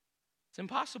 It's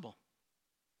impossible.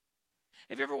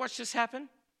 Have you ever watched this happen?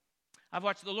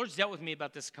 The Lord's dealt with me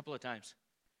about this a couple of times.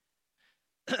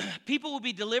 People will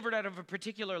be delivered out of a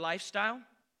particular lifestyle,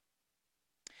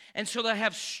 and so they'll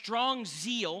have strong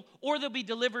zeal, or they'll be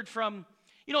delivered from,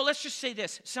 let's just say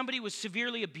this. Somebody was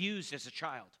severely abused as a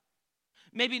child.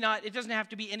 Maybe not, it doesn't have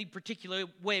to be any particular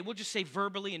way. We'll just say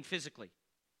verbally and physically.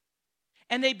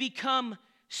 And they become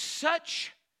so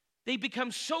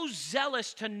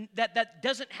zealous that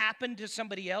doesn't happen to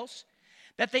somebody else,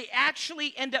 that they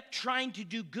actually end up trying to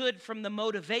do good from the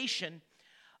motivation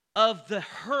of the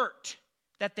hurt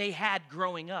that they had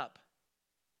growing up.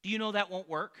 Do you know that won't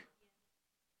work?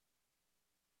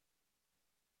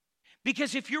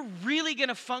 Because if you're really going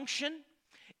to function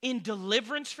in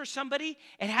deliverance for somebody,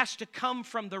 it has to come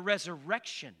from the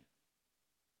resurrection.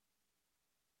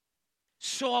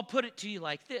 So I'll put it to you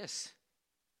like this.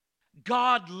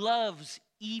 God loves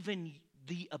even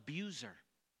the abuser.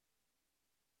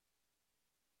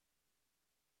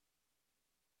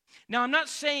 Now, I'm not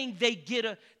saying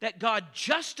that God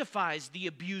justifies the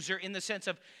abuser in the sense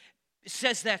of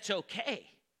says that's okay.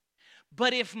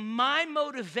 But if my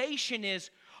motivation is,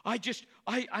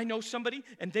 I know somebody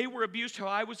and they were abused how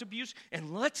I was abused,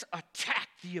 and let's attack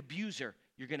the abuser,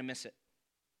 you're going to miss it.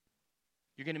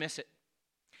 You're going to miss it.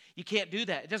 You can't do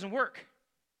that. It doesn't work.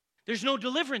 There's no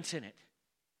deliverance in it.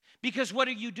 Because what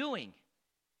are you doing?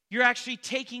 You're actually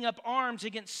taking up arms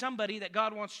against somebody that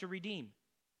God wants to redeem.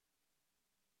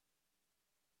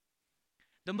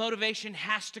 The motivation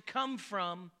has to come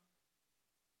from,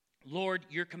 Lord,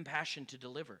 your compassion to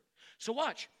deliver. So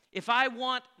watch. If I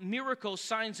want miracles,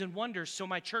 signs, and wonders so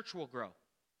my church will grow.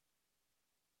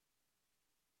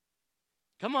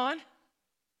 Come on.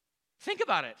 Think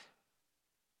about it.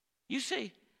 You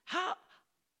say, how?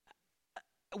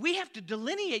 We have to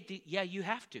delineate yeah, you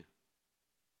have to.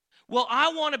 Well,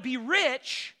 I want to be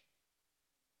rich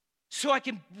so I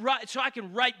can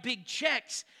write big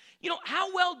checks.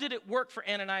 How well did it work for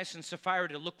Ananias and Sapphira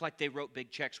to look like they wrote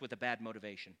big checks with a bad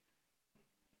motivation?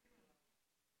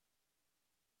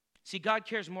 See, God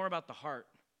cares more about the heart.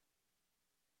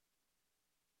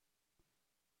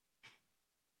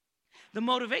 The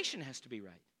motivation has to be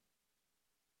right.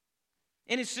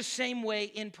 And it's the same way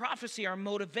in prophecy. Our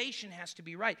motivation has to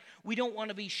be right. We don't want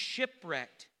to be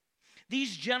shipwrecked.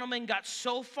 These gentlemen got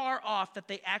so far off that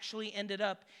they actually ended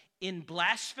up in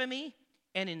blasphemy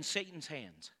and in Satan's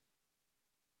hands.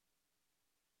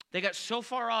 They got so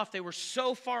far off, they were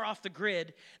so far off the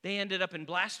grid, they ended up in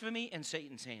blasphemy and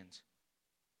Satan's hands.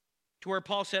 To where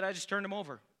Paul said, I just turned them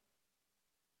over.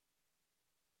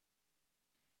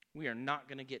 We are not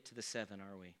going to get to the 7,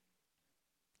 are we?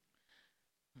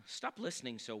 Stop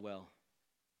listening so well.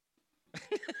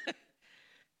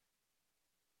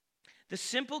 The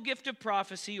simple gift of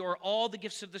prophecy, or all the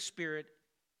gifts of the Spirit,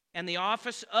 and the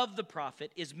office of the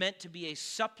prophet is meant to be a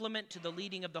supplement to the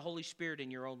leading of the Holy Spirit in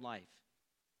your own life.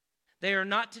 They are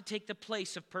not to take the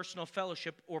place of personal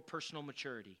fellowship or personal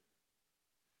maturity.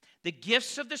 The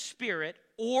gifts of the Spirit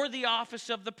or the office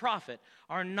of the prophet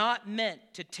are not meant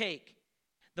to take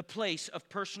the place of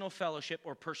personal fellowship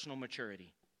or personal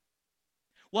maturity.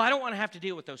 Well, I don't want to have to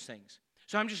deal with those things,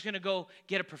 so I'm just going to go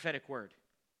get a prophetic word.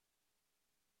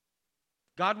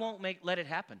 God won't let it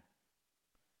happen.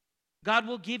 God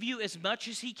will give you as much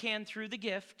as He can through the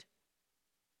gift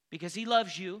because He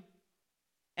loves you,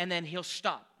 and then He'll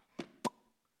stop.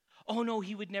 Oh, no,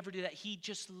 He would never do that. He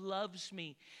just loves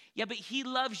me. Yeah, but He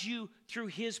loves you through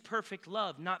His perfect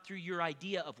love, not through your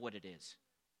idea of what it is.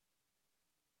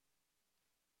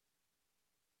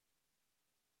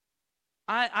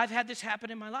 I've had this happen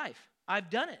in my life. I've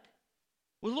done it.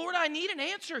 Well, Lord, I need an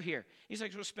answer here. He's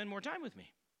like, well, spend more time with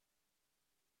me.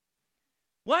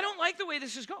 Well, I don't like the way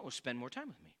this is going. Well, spend more time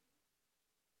with me.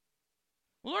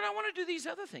 Well, Lord, I want to do these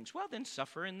other things. Well, then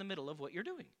suffer in the middle of what you're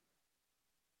doing.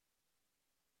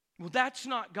 Well, that's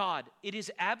not God. It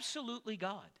is absolutely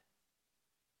God.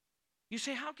 You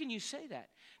say, how can you say that?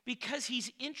 Because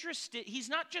he's interested. He's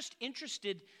not just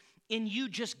interested in you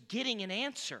just getting an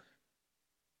answer.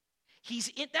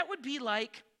 That would be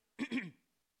like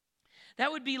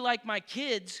that would be like my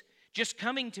kids just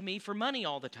coming to me for money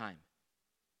all the time.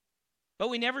 But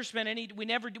we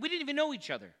didn't even know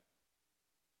each other.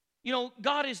 You know,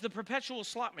 God is the perpetual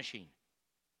slot machine.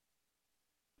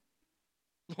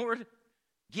 Lord,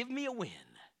 give me a win.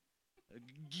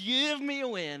 Give me a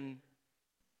win.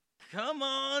 Come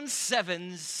on,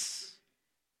 sevens.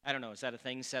 I don't know, is that a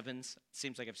thing, sevens? It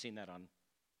seems like I've seen that on,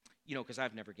 because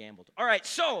I've never gambled. All right,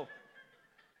 so,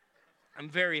 I'm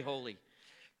very holy.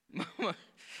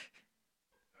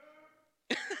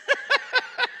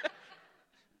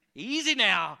 Easy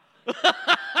now.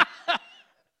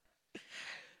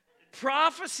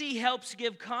 Prophecy helps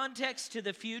give context to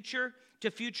the future, to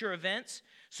future events,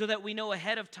 so that we know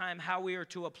ahead of time how we are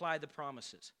to apply the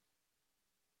promises.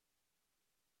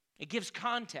 It gives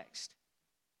context.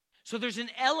 So there's an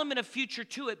element of future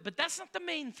to it, but that's not the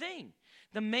main thing.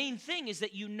 The main thing is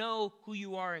that you know who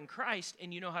you are in Christ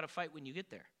and you know how to fight when you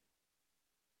get there.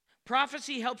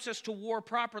 Prophecy helps us to war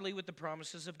properly with the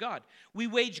promises of God. We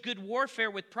wage good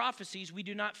warfare with prophecies. We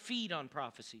do not feed on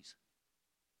prophecies.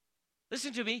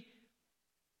 Listen to me.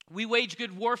 We wage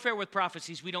good warfare with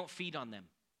prophecies. We don't feed on them.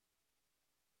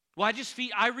 Well,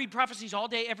 I read prophecies all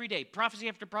day, every day. Prophecy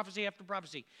after prophecy after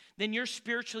prophecy. Then you're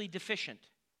spiritually deficient.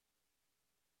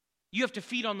 You have to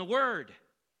feed on the word.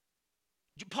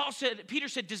 Peter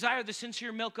said, desire the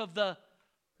sincere milk of the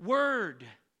word,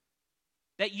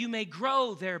 that you may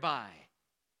grow thereby.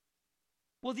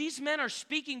 Well, these men are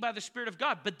speaking by the Spirit of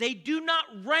God, but they do not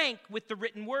rank with the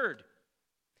written word.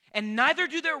 And neither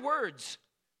do their words.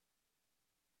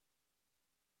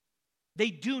 They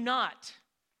do not.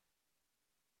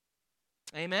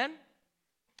 Amen?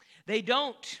 They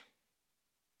don't.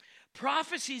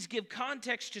 Prophecies give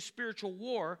context to spiritual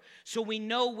war so we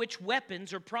know which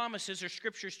weapons or promises or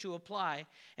scriptures to apply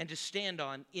and to stand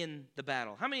on in the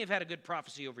battle. How many have had a good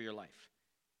prophecy over your life?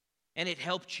 And it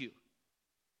helped you.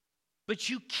 But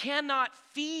you cannot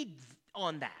feed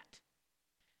on that.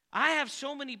 I have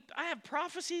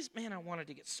prophecies. Man, I wanted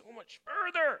to get so much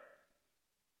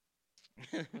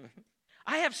further.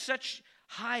 I have such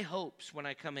high hopes when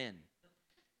I come in.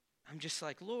 I'm just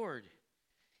like, Lord,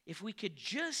 if we could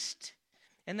just,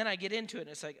 and then I get into it, and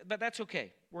it's like, but that's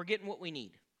okay. We're getting what we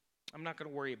need. I'm not going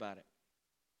to worry about it.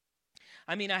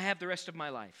 I mean, I have the rest of my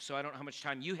life, so I don't know how much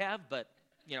time you have, but,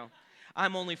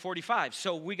 I'm only 45,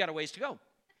 so we got a ways to go.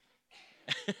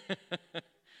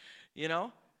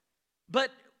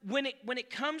 But when it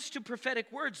comes to prophetic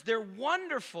words, they're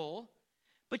wonderful,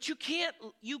 but you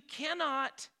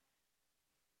cannot,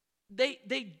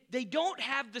 they don't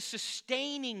have the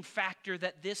sustaining factor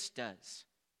that this does.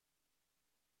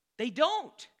 They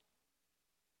don't.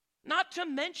 Not to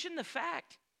mention the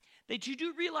fact that you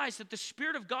do realize that the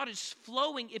Spirit of God is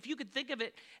flowing. If you could think of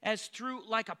it as through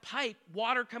like a pipe,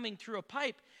 water coming through a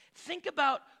pipe, think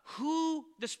about who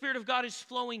the Spirit of God is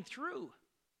flowing through.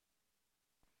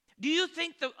 Do you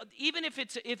think that even if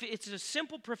it's a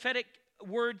simple prophetic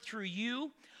word through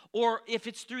you, or if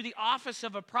it's through the office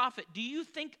of a prophet, do you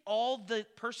think all the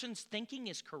person's thinking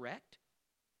is correct?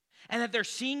 And that they're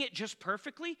seeing it just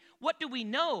perfectly? What do we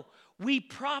know? We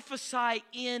prophesy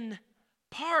in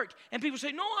part. And people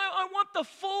say, no, I want the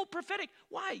full prophetic.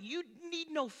 Why? You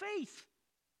need no faith.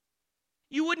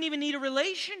 You wouldn't even need a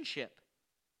relationship.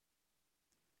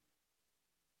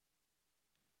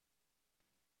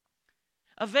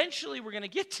 Eventually, we're going to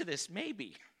get to this,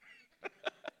 maybe.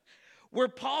 Where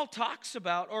Paul talks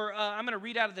about, or I'm going to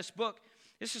read out of this book.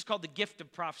 This is called The Gift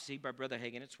of Prophecy by Brother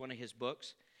Hagin. It's one of his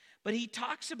books. But he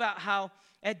talks about how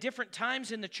at different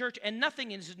times in the church, and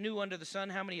nothing is new under the sun.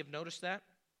 How many have noticed that?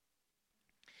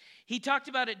 He talked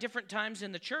about at different times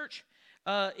in the church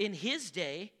in his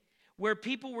day where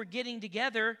people were getting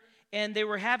together and they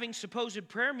were having supposed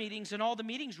prayer meetings, and all the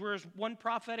meetings were one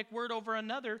prophetic word over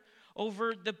another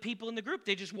over the people in the group.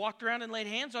 They just walked around and laid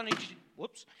hands on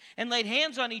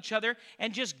each other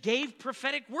and just gave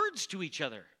prophetic words to each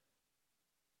other.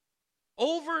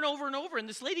 Over and over and over. And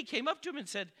this lady came up to him and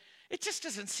said, it just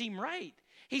doesn't seem right.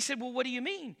 He said, well, what do you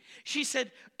mean? She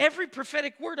said, every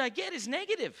prophetic word I get is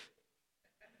negative.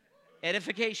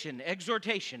 Edification,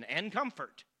 exhortation, and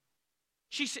comfort.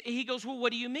 He goes, well,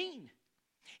 what do you mean?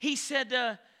 He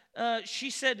said, she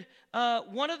said,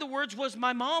 one of the words was,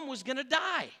 my mom was going to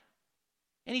die.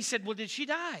 And he said, well, did she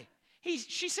die?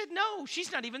 She said, no,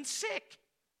 she's not even sick.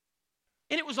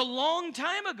 And it was a long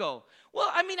time ago. Well,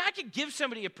 I mean, I could give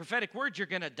somebody a prophetic word, you're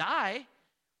going to die.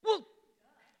 Well,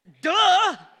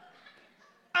 duh.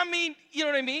 I mean, you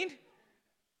know what I mean?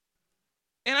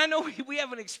 And I know we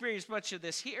haven't experienced much of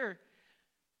this here,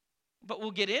 but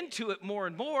we'll get into it more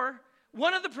and more.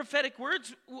 One of the prophetic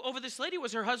words over this lady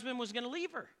was her husband was going to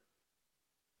leave her.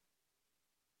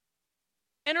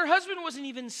 And her husband wasn't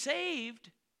even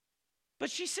saved, but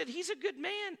she said, he's a good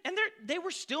man. And they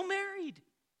were still married.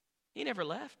 He never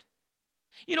left.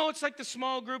 You know, it's like the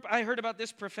small group. I heard about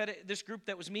this group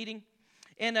that was meeting.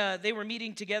 And they were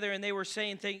meeting together, and they were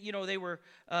saying things, you know, they were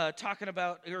talking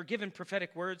about or giving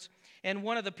prophetic words. And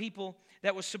one of the people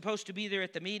that was supposed to be there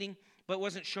at the meeting but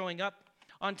wasn't showing up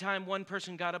on time, one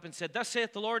person got up and said, thus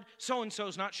saith the Lord,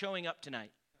 so-and-so's not showing up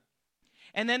tonight.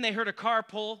 And then they heard a car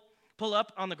pull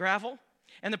up on the gravel,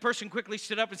 and the person quickly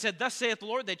stood up and said, thus saith the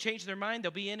Lord. They changed their mind.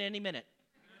 They'll be in any minute.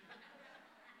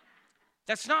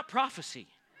 That's not prophecy.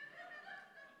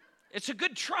 It's a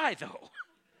good try, though.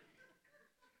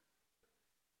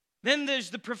 Then there's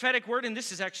the prophetic word, and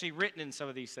this is actually written in some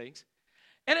of these things.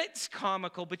 And it's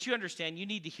comical, but you understand, you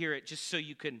need to hear it just so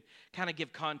you can kind of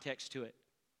give context to it.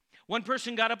 One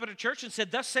person got up at a church and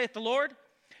said, thus saith the Lord,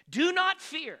 do not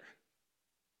fear.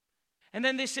 And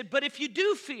then they said, but if you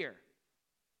do fear,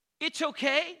 it's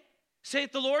okay,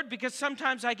 saith the Lord, because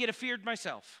sometimes I get afeared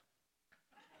myself.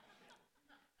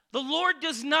 The Lord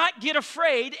does not get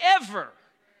afraid ever.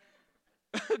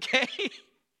 Okay?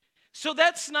 So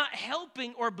that's not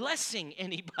helping or blessing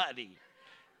anybody.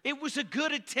 It was a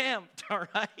good attempt, all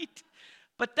right?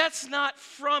 But that's not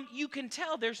from, you can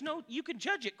tell, you can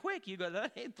judge it quick. You go,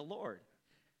 that ain't the Lord.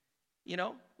 You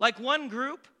know, like one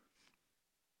group,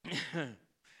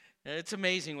 it's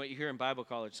amazing what you hear in Bible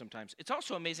college sometimes. It's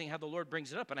also amazing how the Lord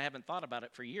brings it up, and I haven't thought about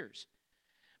it for years.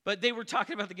 But they were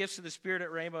talking about the gifts of the Spirit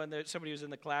at Rainbow, and somebody was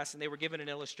in the class, and they were given an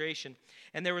illustration.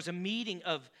 And there was a meeting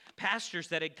of pastors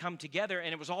that had come together,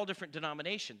 and it was all different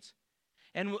denominations.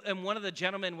 And one of the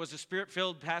gentlemen was a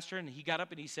Spirit-filled pastor, and he got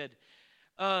up and he said,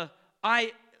 thus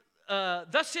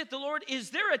saith the Lord,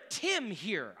 is there a Tim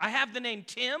here? I have the name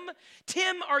Tim.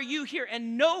 Tim, are you here?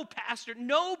 And no pastor,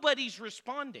 nobody's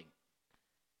responding.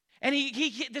 And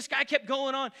this guy kept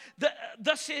going on.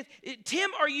 Thus saith,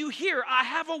 Tim, are you here? I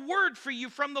have a word for you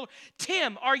from the Lord.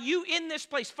 Tim, are you in this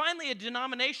place? Finally, a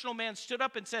denominational man stood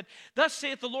up and said, thus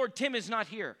saith the Lord, Tim is not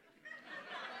here.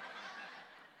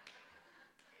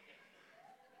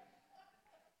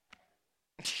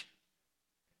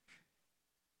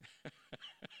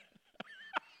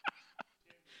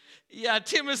 Yeah,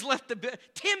 Tim has left the bed.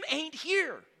 Tim ain't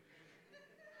here.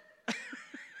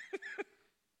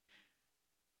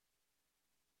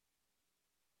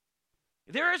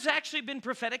 There has actually been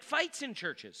prophetic fights in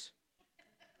churches.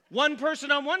 One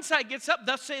person on one side gets up,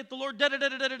 thus saith the Lord,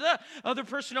 da-da-da-da-da-da. Other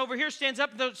person over here stands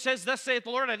up and says, thus saith the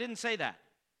Lord, I didn't say that.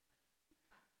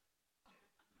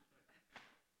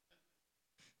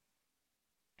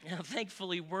 Now,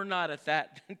 thankfully, we're not at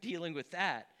that, dealing with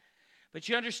that. But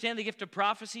you understand the gift of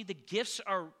prophecy? The gifts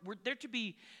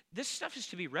this stuff is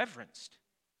to be reverenced.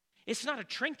 It's not a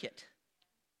trinket.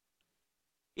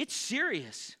 It's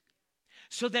serious.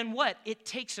 So then what? It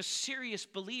takes a serious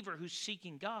believer who's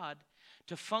seeking God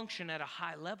to function at a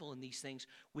high level in these things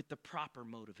with the proper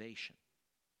motivation.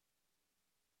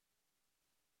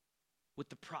 With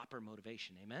the proper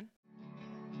motivation. Amen?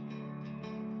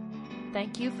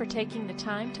 Thank you for taking the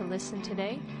time to listen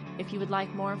today. If you would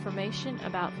like more information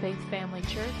about Faith Family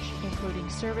Church, including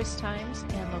service times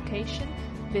and location,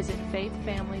 visit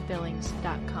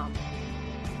faithfamilybillings.com.